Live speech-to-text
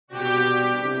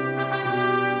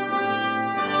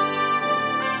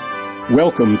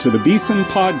Welcome to the Beeson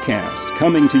Podcast,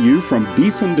 coming to you from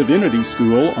Beeson Divinity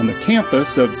School on the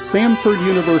campus of Samford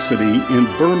University in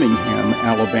Birmingham,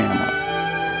 Alabama.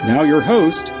 Now your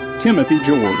host, Timothy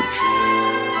George.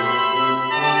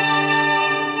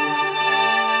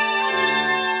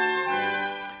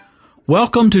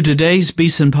 Welcome to today's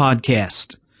Beeson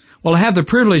Podcast. Well, I have the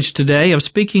privilege today of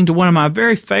speaking to one of my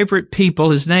very favorite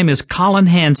people. His name is Collin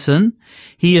Hansen.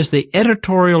 He is the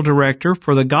editorial director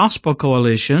for the Gospel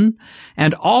Coalition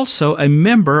and also a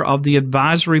member of the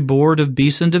advisory board of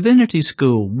Beeson Divinity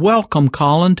School. Welcome,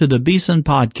 Collin, to the Beeson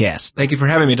Podcast. Thank you for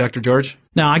having me, Dr. George.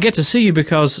 Now, I get to see you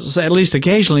because, at least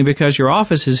occasionally, because your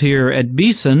office is here at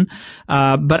Beeson.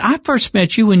 But I first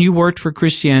met you when you worked for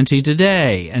Christianity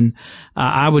Today. And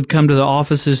I would come to the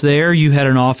offices there. You had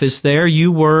an office there.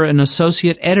 You were an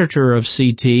associate editor of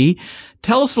CT.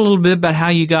 Tell us a little bit about how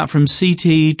you got from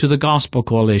CT to the Gospel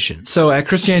Coalition. So at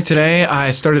Christianity Today,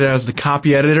 I started as the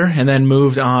copy editor and then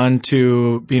moved on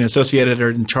to being associate editor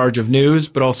in charge of news,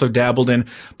 but also dabbled in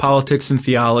politics and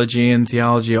theology. And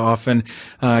theology often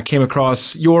came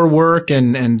across your work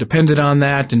and depended on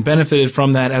that and benefited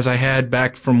from that as I had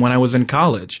back from when I was in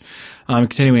college.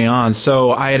 Continuing on.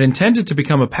 So I had intended to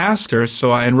become a pastor,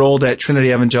 so I enrolled at Trinity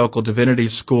Evangelical Divinity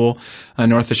School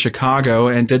north of Chicago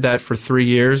and did that for 3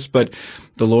 years, but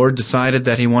the Lord decided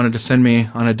that He wanted to send me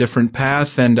on a different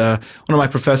path, and one of my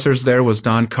professors there was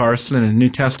Don Carson, a New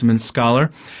Testament scholar,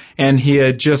 and he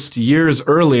had just years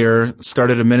earlier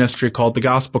started a ministry called the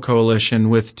Gospel Coalition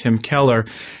with Tim Keller,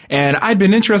 and I'd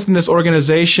been interested in this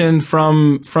organization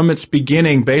from its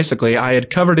beginning, basically. I had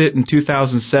covered it in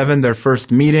 2007, their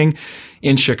first meeting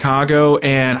in Chicago,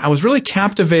 and I was really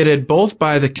captivated both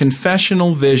by the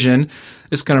confessional vision,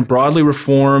 this kind of broadly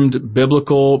reformed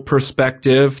biblical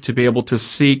perspective to be able to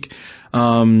seek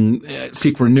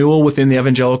renewal within the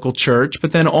evangelical church,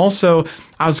 but then also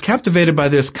I was captivated by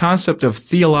this concept of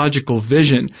theological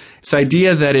vision, this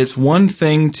idea that it's one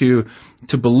thing to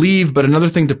believe, but another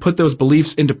thing to put those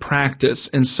beliefs into practice.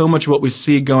 And so much of what we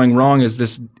see going wrong is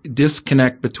this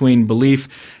disconnect between belief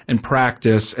and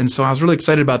practice. And so I was really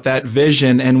excited about that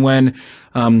vision. And when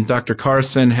Dr.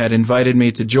 Carson had invited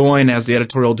me to join as the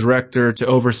editorial director to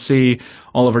oversee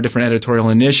all of our different editorial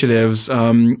initiatives,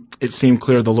 it seemed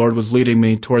clear the Lord was leading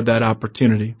me toward that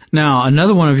opportunity. Now,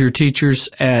 another one of your teachers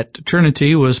at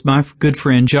Trinity was my good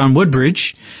friend John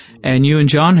Woodbridge, and you and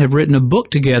John have written a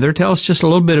book together. Tell us just a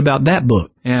little bit about that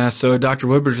book. Yeah, so Dr.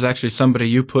 Woodbridge is actually somebody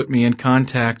you put me in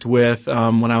contact with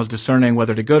when I was discerning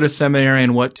whether to go to seminary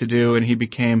and what to do, and he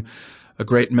became a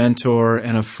great mentor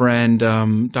and a friend.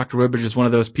 Dr. Woodbridge is one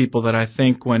of those people that I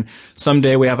think when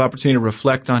someday we have opportunity to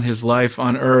reflect on his life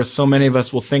on earth, so many of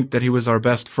us will think that he was our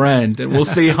best friend, and we'll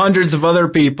see hundreds of other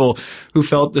people who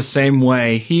felt the same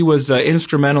way. He was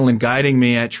instrumental in guiding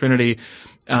me at Trinity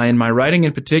in my writing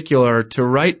in particular, to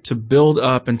write to build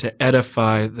up and to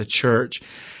edify the church.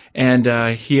 And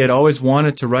he had always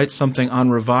wanted to write something on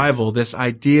revival, this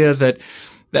idea that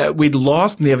we'd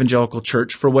lost in the evangelical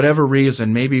church for whatever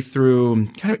reason, maybe through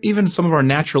kind of even some of our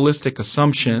naturalistic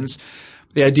assumptions.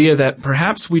 The idea that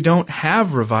perhaps we don't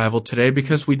have revival today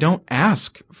because we don't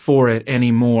ask for it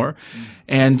anymore.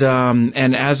 And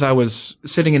as I was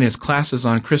sitting in his classes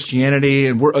on Christianity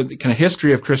and kind of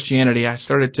history of Christianity, I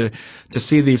started to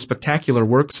see these spectacular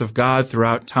works of God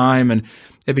throughout time, and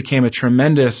it became a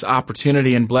tremendous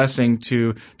opportunity and blessing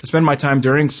to spend my time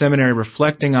during seminary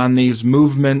reflecting on these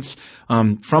movements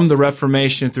from the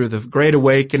Reformation through the Great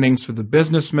Awakenings, through the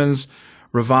businessmen's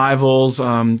revivals,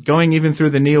 going even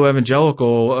through the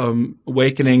neo-evangelical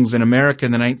awakenings in America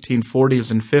in the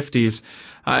 1940s and 50s.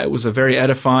 It was a very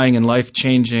edifying and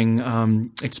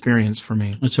life-changing experience for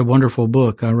me. It's a wonderful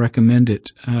book. I recommend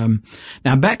it.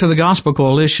 Now, back to the Gospel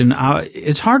Coalition.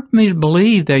 It's hard for me to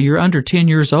believe that you're under 10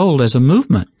 years old as a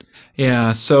movement.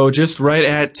 Yeah, so just right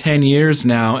at 10 years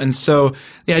now. And so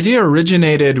the idea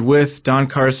originated with Don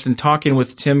Carson talking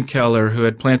with Tim Keller, who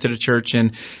had planted a church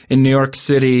in New York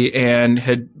City and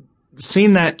had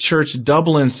seen that church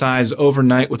double in size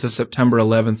overnight with the September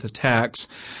 11th attacks.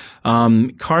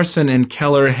 Carson and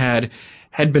Keller had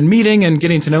been meeting and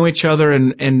getting to know each other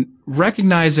and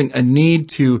recognizing a need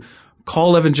to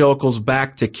call evangelicals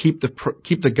back to keep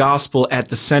the gospel at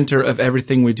the center of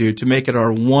everything we do, to make it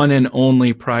our one and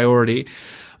only priority,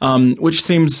 which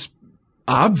seems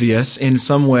obvious in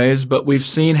some ways, but we've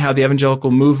seen how the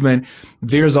evangelical movement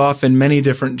veers off in many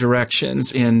different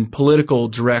directions, in political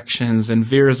directions, and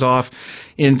veers off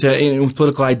into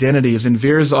political identities, and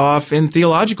veers off in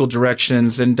theological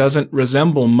directions, and doesn't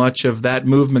resemble much of that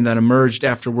movement that emerged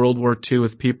after World War II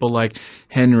with people like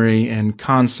Henry and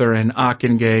Conser and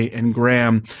Ockenga and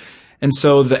Graham. And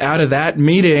so out of that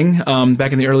meeting,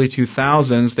 back in the early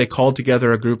 2000s, they called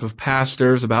together a group of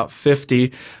pastors, about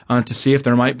 50, to see if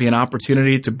there might be an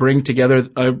opportunity to bring together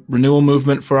a renewal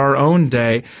movement for our own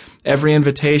day. Every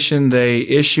invitation they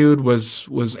issued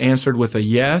was answered with a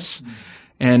yes.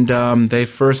 And they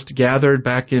first gathered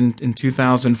back in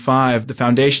 2005. The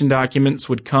foundation documents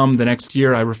would come the next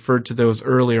year. I referred to those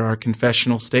earlier, our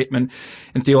confessional statement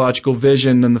and theological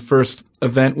vision. Then the first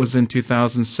event was in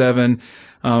 2007,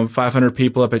 500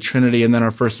 people up at Trinity. And then our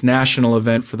first national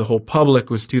event for the whole public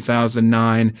was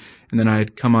 2009. And then I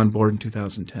had come on board in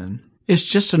 2010. It's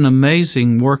just an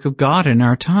amazing work of God in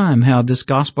our time, how this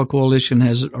Gospel Coalition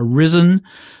has arisen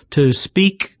to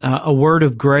speak a word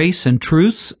of grace and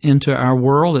truth into our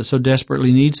world that so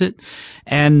desperately needs it.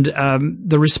 And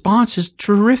the response is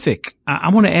terrific.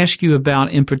 I want to ask you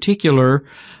about, in particular,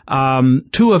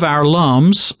 two of our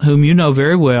alums, whom you know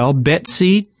very well,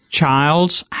 Betsy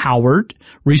Childs Howard,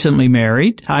 recently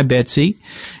married. Hi, Betsy.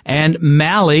 And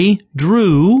Mally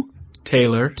Drew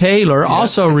Taylor,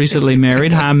 also recently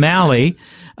married. Hi, Mally.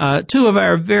 Two of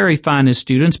our very finest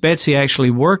students. Betsy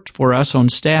actually worked for us on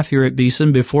staff here at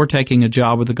Beeson before taking a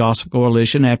job with the Gospel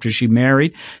Coalition after she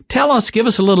married. Give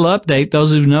us a little update,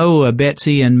 those who know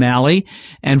Betsy and Mally,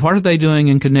 and what are they doing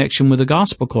in connection with the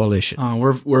Gospel Coalition?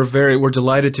 We're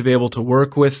delighted to be able to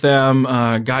work with them.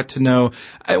 Got to know,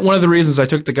 one of the reasons I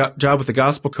took the job with the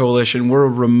Gospel Coalition, we're a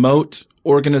remote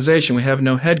organization. We have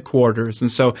no headquarters.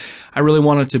 And so I really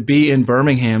wanted to be in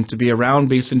Birmingham, to be around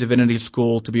Beeson Divinity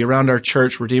School, to be around our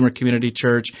church, Redeemer Community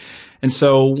Church. And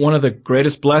so one of the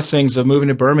greatest blessings of moving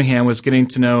to Birmingham was getting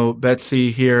to know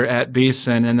Betsy here at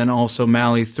Beeson, and then also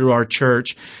Mally through our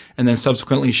church. And then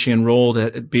subsequently she enrolled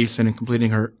at Beeson and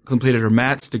completed her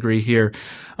Matt's degree here.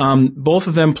 Both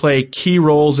of them play key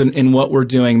roles in what we're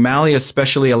doing. Mally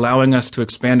especially allowing us to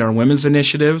expand our women's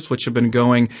initiatives, which have been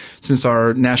going since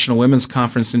our National Women's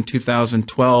Conference in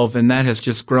 2012, and that has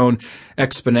just grown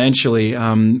exponentially.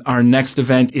 Our next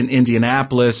event in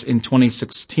Indianapolis in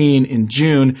 2016 in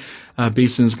June,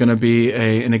 Beeson's going to be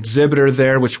an exhibitor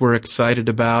there, which we're excited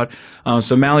about.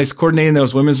 So Mally's coordinating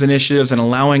those women's initiatives and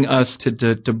allowing us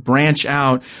to branch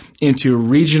out into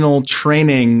regional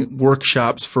training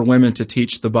workshops for women to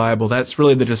teach the Bible. That's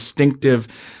really the distinctive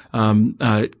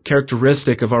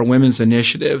characteristic of our women's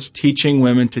initiatives, teaching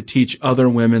women to teach other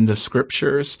women the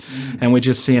Scriptures. Mm-hmm. And we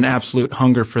just see an absolute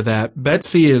hunger for that.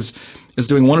 Betsy is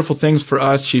doing wonderful things for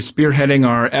us. She's spearheading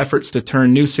our efforts to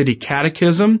turn New City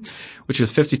Catechism, which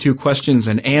is 52 questions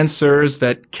and answers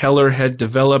that Keller had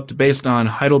developed based on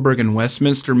Heidelberg and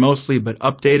Westminster mostly, but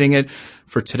updating it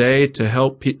for today to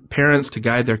help parents to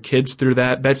guide their kids through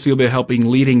that. Betsy will be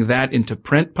leading that into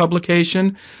print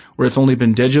publication, where it's only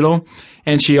been digital.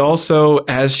 And she also,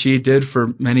 as she did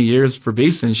for many years for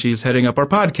Beeson, she's heading up our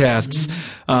podcasts.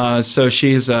 Mm-hmm. So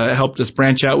she's helped us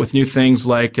branch out with new things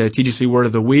like TGC Word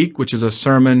of the Week, which is a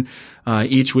sermon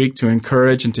each week to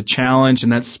encourage and to challenge,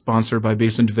 and that's sponsored by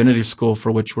Beeson Divinity School,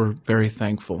 for which we're very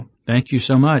thankful. Thank you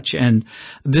so much. And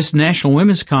this National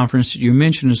Women's Conference that you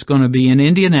mentioned is going to be in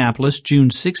Indianapolis,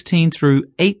 June 16 through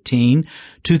 18,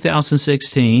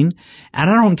 2016. And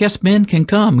I don't guess men can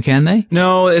come, can they?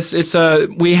 No,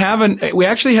 we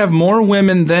actually have more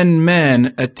women than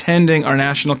men attending our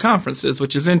national conferences,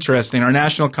 which is interesting. Our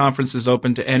national conference is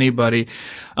open to anybody.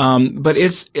 But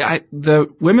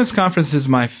the women's conference is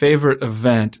my favorite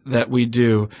event that we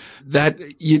do.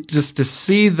 Just to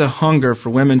see the hunger for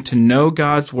women to know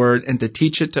God's Word and to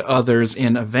teach it to others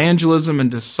in evangelism and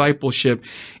discipleship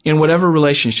in whatever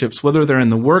relationships, whether they're in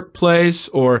the workplace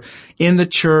or in the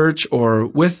church or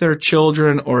with their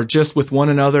children or just with one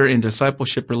another in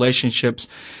discipleship relationships.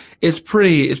 It's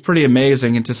pretty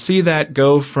amazing. And to see that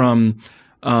go from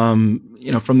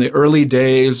the early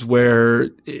days where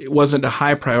it wasn't a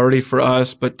high priority for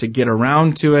us, but to get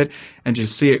around to it and to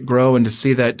see it grow and to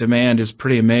see that demand is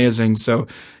pretty amazing. So,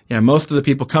 most of the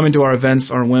people coming to our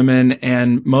events are women,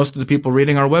 and most of the people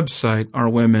reading our website are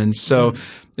women. So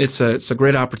it's a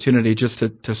great opportunity just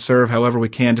to serve however we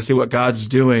can, to see what God's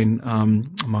doing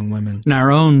among women. And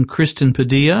our own Kristen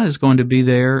Padilla is going to be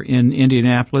there in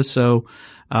Indianapolis, so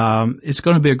it's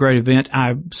going to be a great event.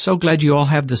 I'm so glad you all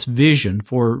have this vision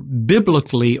for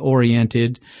biblically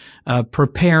oriented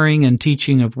preparing and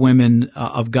teaching of women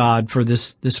of God for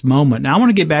this moment. Now, I want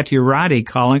to get back to your writing,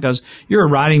 Colin, because you're a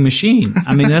writing machine.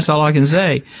 I mean, that's all I can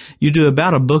say. You do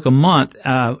about a book a month.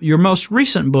 Your most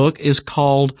recent book is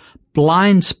called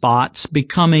Blind Spots: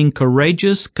 Becoming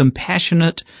Courageous,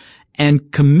 Compassionate,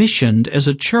 and Commissioned as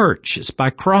a Church. It's by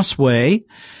Crossway.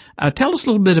 Tell us a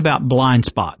little bit about Blind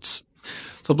Spots.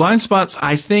 So Blind Spots,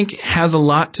 I think, has a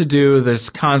lot to do with this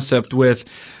concept with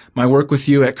my work with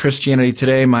you at Christianity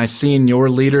Today, my seeing your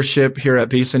leadership here at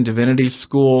Beeson Divinity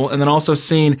School, and then also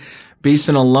seeing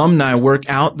Beeson alumni work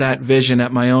out that vision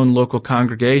at my own local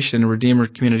congregation, Redeemer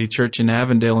Community Church in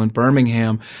Avondale and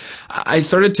Birmingham. I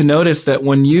started to notice that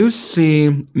when you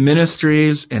see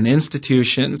ministries and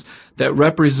institutions that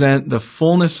represent the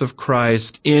fullness of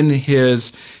Christ in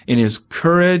his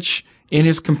courage, in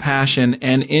his compassion,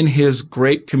 and in his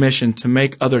great commission to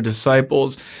make other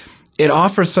disciples, it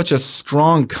offers such a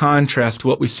strong contrast to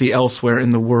what we see elsewhere in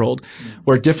the world,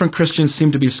 where different Christians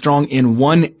seem to be strong in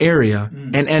one area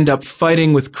and end up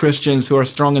fighting with Christians who are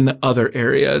strong in the other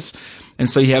areas. And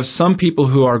so you have some people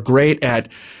who are great at,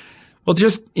 well,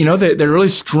 just, they're really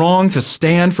strong to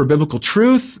stand for biblical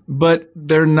truth, but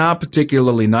they're not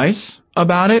particularly nice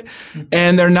about it,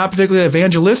 and they're not particularly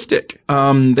evangelistic.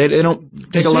 They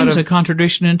don't take a lot of... It seems a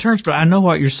contradiction in terms, but I know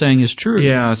what you're saying is true.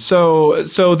 Yeah,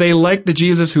 so they like the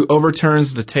Jesus who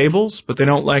overturns the tables, but they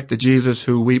don't like the Jesus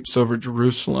who weeps over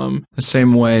Jerusalem the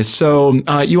same way. So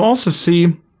you also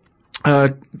see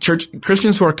church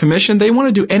Christians who are commissioned, they want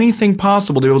to do anything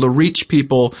possible to be able to reach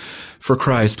people for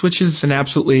Christ, which is an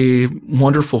absolutely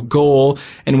wonderful goal,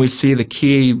 and we see the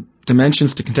key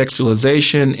dimensions to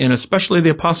contextualization in especially the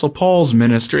Apostle Paul's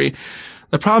ministry.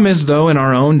 The problem is, though, in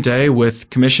our own day with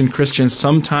commissioned Christians,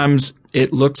 sometimes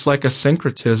it looks like a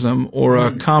syncretism or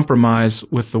a compromise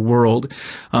with the world.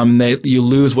 You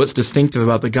lose what's distinctive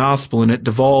about the gospel, and it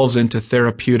devolves into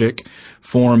therapeutic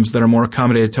forms that are more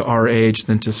accommodated to our age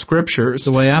than to scriptures.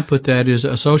 The way I put that is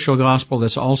a social gospel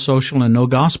that's all social and no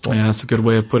gospel. Yeah, that's a good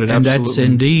way of putting it. And absolutely. That's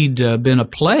indeed been a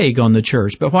plague on the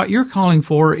church. But what you're calling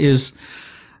for is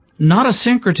not a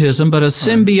syncretism, but a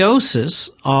symbiosis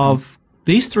of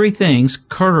these three things: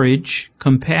 courage,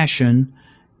 compassion,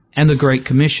 and the Great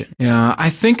Commission. Yeah, I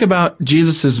think about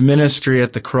Jesus' ministry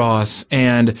at the cross,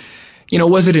 and,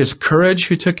 was it his courage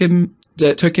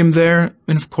that took him there?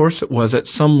 And of course it was at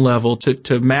some level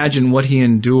to imagine what he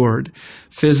endured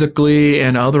physically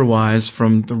and otherwise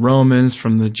from the Romans,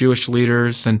 from the Jewish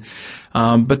leaders. And,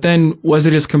 but then was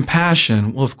it his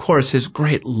compassion? Well, of course, his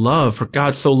great love, for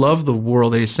God so loved the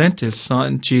world that he sent his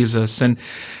son, Jesus.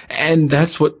 And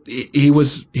that's what he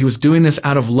was doing this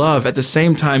out of love. At the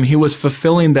same time, he was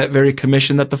fulfilling that very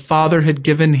commission that the Father had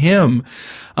given him.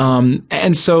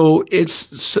 And so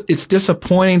it's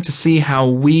disappointing to see how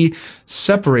we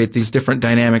separate these different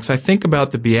dynamics. I think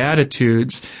about the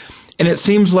Beatitudes, and it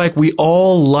seems like we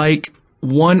all like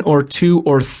one or two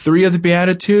or three of the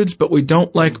Beatitudes, but we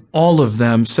don't like all of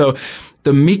them. So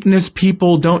the meekness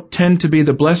people don't tend to be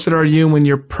the blessed are you when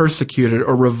you're persecuted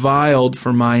or reviled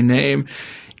for my name.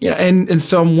 And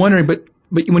so I'm wondering, but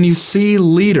when you see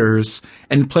leaders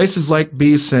and places like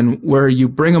Beeson where you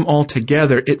bring them all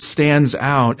together, it stands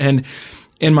out. And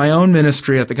in my own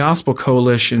ministry at the Gospel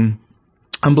Coalition,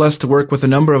 I'm blessed to work with a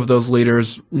number of those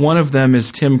leaders. One of them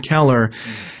is Tim Keller.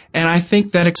 And I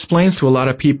think that explains to a lot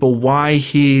of people why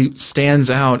he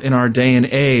stands out in our day and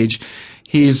age.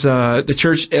 He's the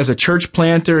church as a church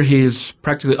planter. He's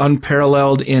practically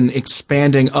unparalleled in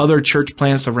expanding other church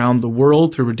plants around the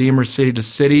world through Redeemer City to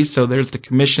City. So there's the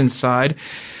commission side.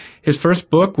 His first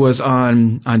book was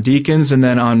on deacons, and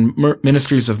then on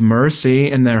Ministries of Mercy,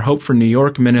 and their Hope for New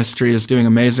York ministry is doing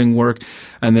amazing work,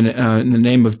 and then in the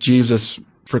name of Jesus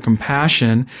for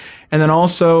compassion, and then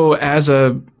also as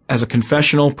a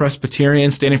confessional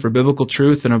Presbyterian standing for biblical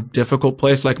truth in a difficult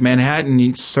place like Manhattan,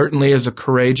 he certainly is a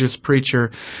courageous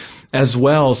preacher as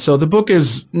well. So the book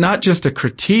is not just a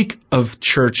critique of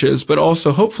churches, but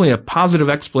also hopefully a positive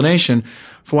explanation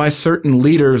for why certain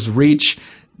leaders reach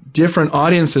different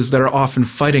audiences that are often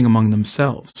fighting among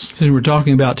themselves. Since we're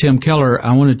talking about Tim Keller,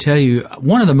 I want to tell you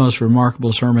one of the most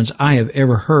remarkable sermons I have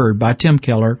ever heard by Tim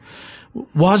Keller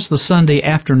was the Sunday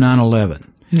after 9/11.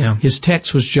 Yeah. His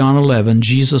text was John 11,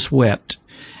 Jesus wept.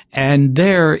 And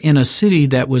there in a city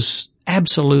that was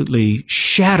absolutely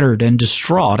shattered and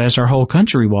distraught, as our whole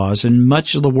country was, and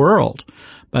much of the world,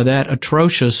 by that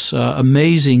atrocious,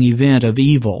 amazing event of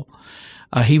evil,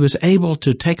 he was able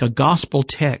to take a gospel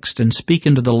text and speak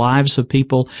into the lives of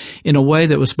people in a way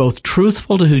that was both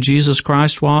truthful to who Jesus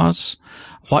Christ was,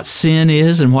 what sin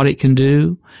is and what it can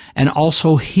do, and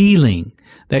also healing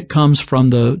that comes from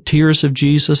the tears of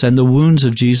Jesus and the wounds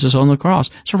of Jesus on the cross.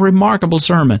 It's a remarkable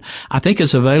sermon. I think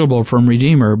it's available from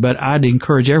Redeemer, but I'd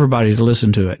encourage everybody to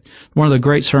listen to it. One of the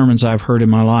great sermons I've heard in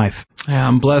my life. Yeah,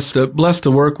 I'm blessed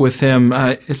to work with him.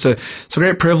 It's a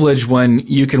great privilege when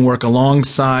you can work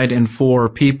alongside and for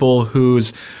people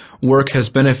whose work has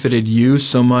benefited you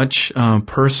so much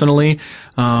personally.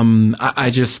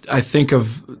 I think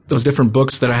of those different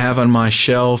books that I have on my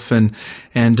shelf, and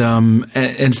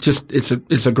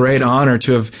it's a great honor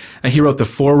to have. He wrote the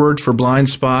foreword for Blind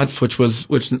Spots, which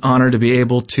was an honor to be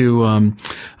able to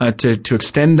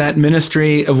extend that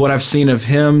ministry of what I've seen of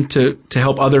him to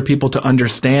help other people to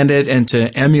understand it and to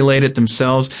emulate it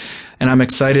themselves. And I'm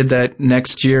excited that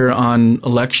next year on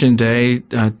Election Day,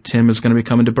 Tim is going to be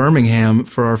coming to Birmingham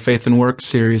for our Faith and Work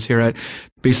series here at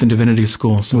Beeson Divinity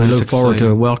School. So we look forward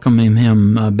to welcoming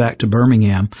him back to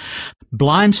Birmingham.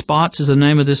 Blind Spots is the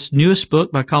name of this newest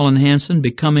book by Collin Hansen,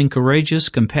 Becoming Courageous,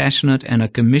 Compassionate, and a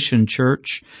Commissioned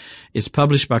Church. It's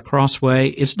published by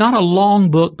Crossway. It's not a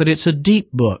long book, but it's a deep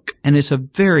book, and it's a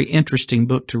very interesting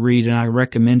book to read, and I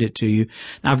recommend it to you.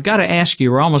 Now, I've got to ask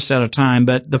you, we're almost out of time,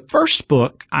 but the first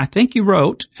book I think you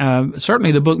wrote,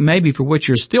 certainly the book maybe for which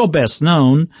you're still best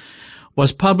known,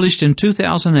 was published in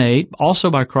 2008, also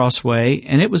by Crossway,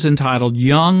 and it was entitled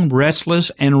Young,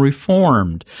 Restless, and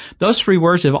Reformed. Those three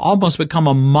words have almost become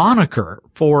a moniker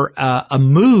for a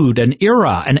mood, an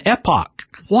era, an epoch.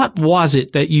 What was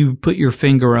it that you put your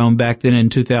finger on back then in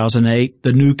 2008?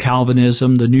 The new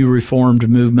Calvinism, the new Reformed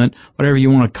movement, whatever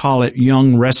you want to call it,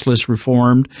 young, restless,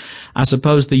 reformed. I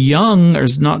suppose the young, or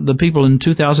not the people in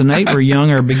 2008 were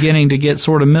young, are beginning to get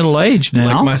sort of middle-aged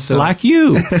now. Like myself. Like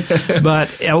you. But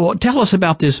tell us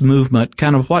about this movement,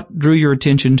 kind of what drew your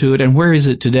attention to it, and where is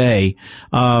it today?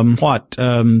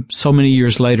 So many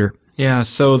years later? Yeah,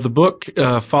 so the book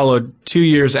followed 2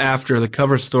 years after the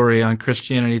cover story on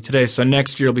Christianity Today. So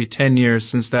next year will be 10 years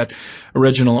since that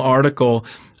original article.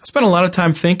 I spent a lot of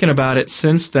time thinking about it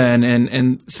since then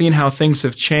and seeing how things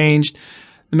have changed.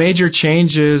 The major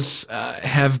changes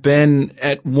have been,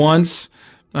 at once,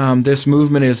 this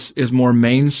movement is more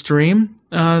mainstream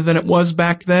than it was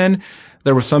back then.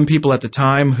 There were some people at the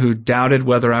time who doubted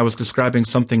whether I was describing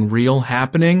something real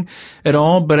happening at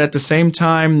all, but at the same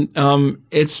time,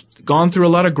 it's gone through a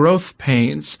lot of growth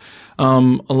pains.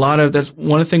 That's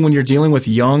one thing when you're dealing with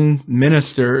young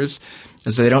ministers,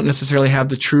 is they don't necessarily have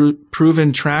the true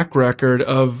proven track record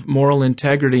of moral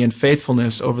integrity and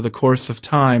faithfulness over the course of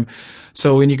time.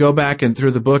 So when you go back and through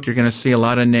the book, you're going to see a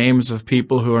lot of names of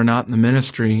people who are not in the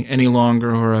ministry any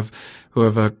longer, who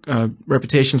have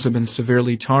reputations have been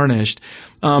severely tarnished.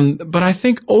 But I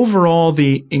think overall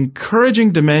the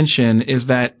encouraging dimension is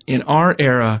that in our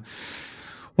era,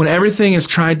 when everything is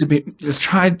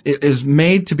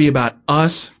made to be about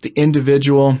us, the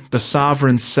individual, the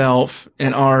sovereign self,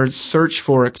 and our search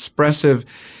for expressive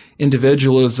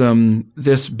individualism,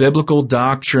 this biblical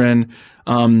doctrine,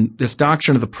 this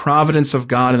doctrine of the providence of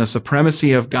God and the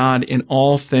supremacy of God in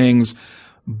all things,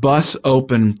 busts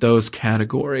open those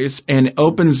categories and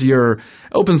opens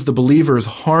the believer's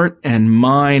heart and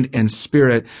mind and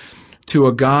spirit to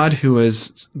a God who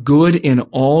is good in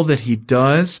all that he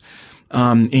does,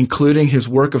 including his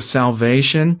work of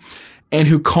salvation, and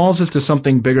who calls us to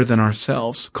something bigger than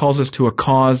ourselves, calls us to a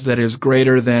cause that is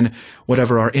greater than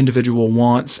whatever our individual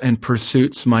wants and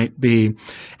pursuits might be.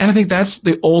 And I think that's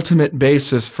the ultimate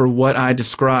basis for what I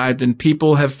described, and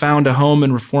people have found a home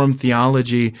in Reformed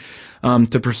theology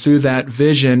to pursue that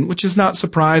vision, which is not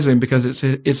surprising because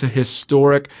it's a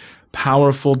historic,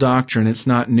 powerful doctrine. It's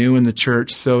not new in the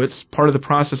church. So it's part of the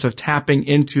process of tapping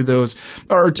into those,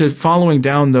 or to following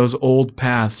down those old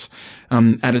paths,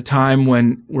 at a time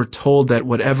when we're told that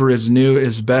whatever is new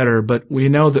is better. But we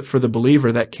know that for the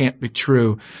believer, that can't be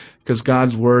true, because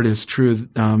God's word is true,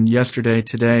 yesterday,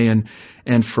 today,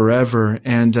 and forever.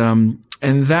 And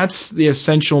that's the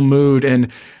essential mood.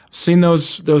 And seen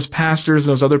those pastors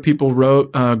and those other people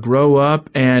grow up,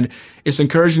 and it's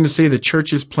encouraging to see the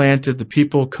churches planted, the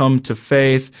people come to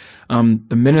faith,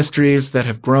 the ministries that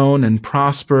have grown and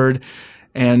prospered,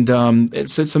 and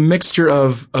it's a mixture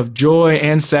of joy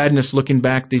and sadness looking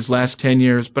back these last 10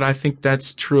 years. But I think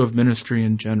that's true of ministry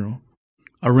in general.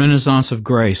 A renaissance of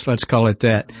grace, let's call it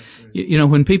that. You know,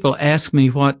 when people ask me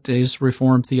what is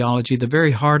Reformed theology, the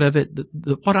very heart of it,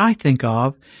 what I think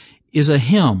of is a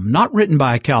hymn, not written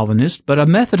by a Calvinist, but a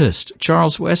Methodist,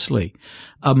 Charles Wesley.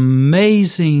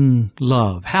 Amazing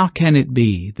love, how can it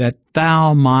be that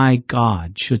thou, my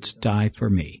God, shouldst die for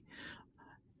me?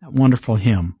 A wonderful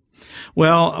hymn.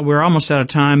 Well, we're almost out of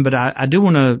time, but I do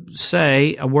want to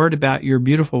say a word about your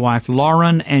beautiful wife,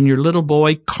 Lauren, and your little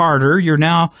boy, Carter. You're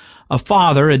now a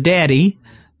father, a daddy.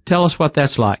 Tell us what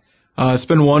that's like. It's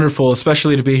been wonderful,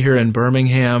 especially to be here in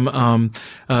Birmingham,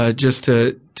 just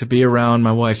to be around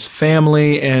my wife's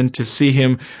family and to see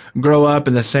him grow up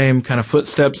in the same kind of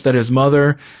footsteps that his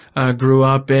mother grew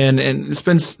up in. And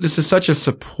this is such a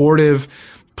supportive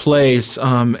place,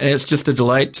 and it's just a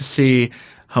delight to see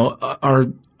how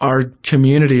our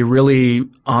community really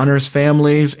honors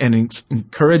families and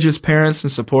encourages parents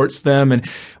and supports them. And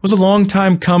it was a long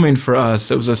time coming for us.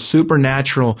 It was a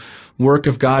supernatural work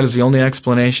of God is the only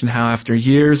explanation how after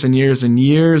years and years and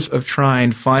years of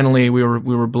trying, finally we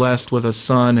were blessed with a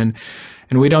son, and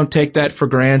we don't take that for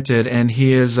granted. And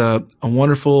he is a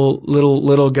wonderful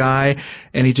little guy,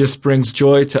 and he just brings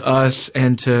joy to us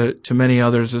and to many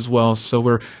others as well. So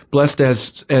we're blessed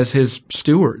as his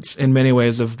stewards in many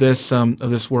ways of this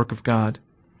work of God.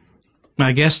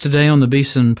 My guest today on the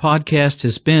Beeson Podcast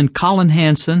has been Collin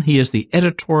Hansen. He is the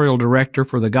editorial director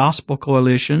for the Gospel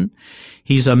Coalition.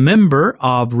 He's a member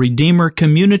of Redeemer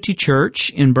Community Church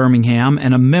in Birmingham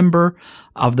and a member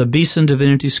of the Beeson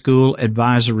Divinity School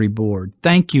Advisory Board.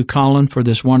 Thank you, Collin, for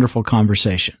this wonderful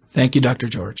conversation. Thank you, Dr.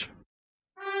 George.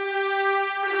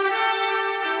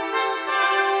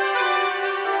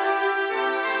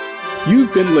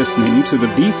 You've been listening to the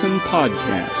Beeson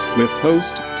Podcast with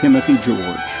host Timothy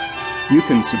George. You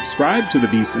can subscribe to the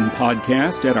Beeson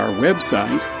Podcast at our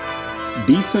website,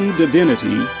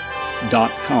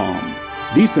 beesondivinity.com.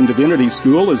 Beeson Divinity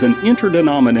School is an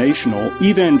interdenominational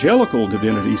evangelical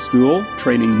divinity school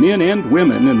training men and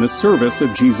women in the service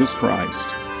of Jesus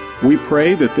Christ. We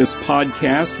pray that this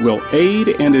podcast will aid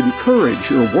and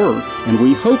encourage your work, and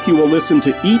we hope you will listen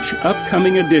to each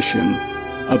upcoming edition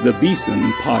of the Beeson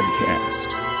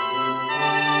Podcast.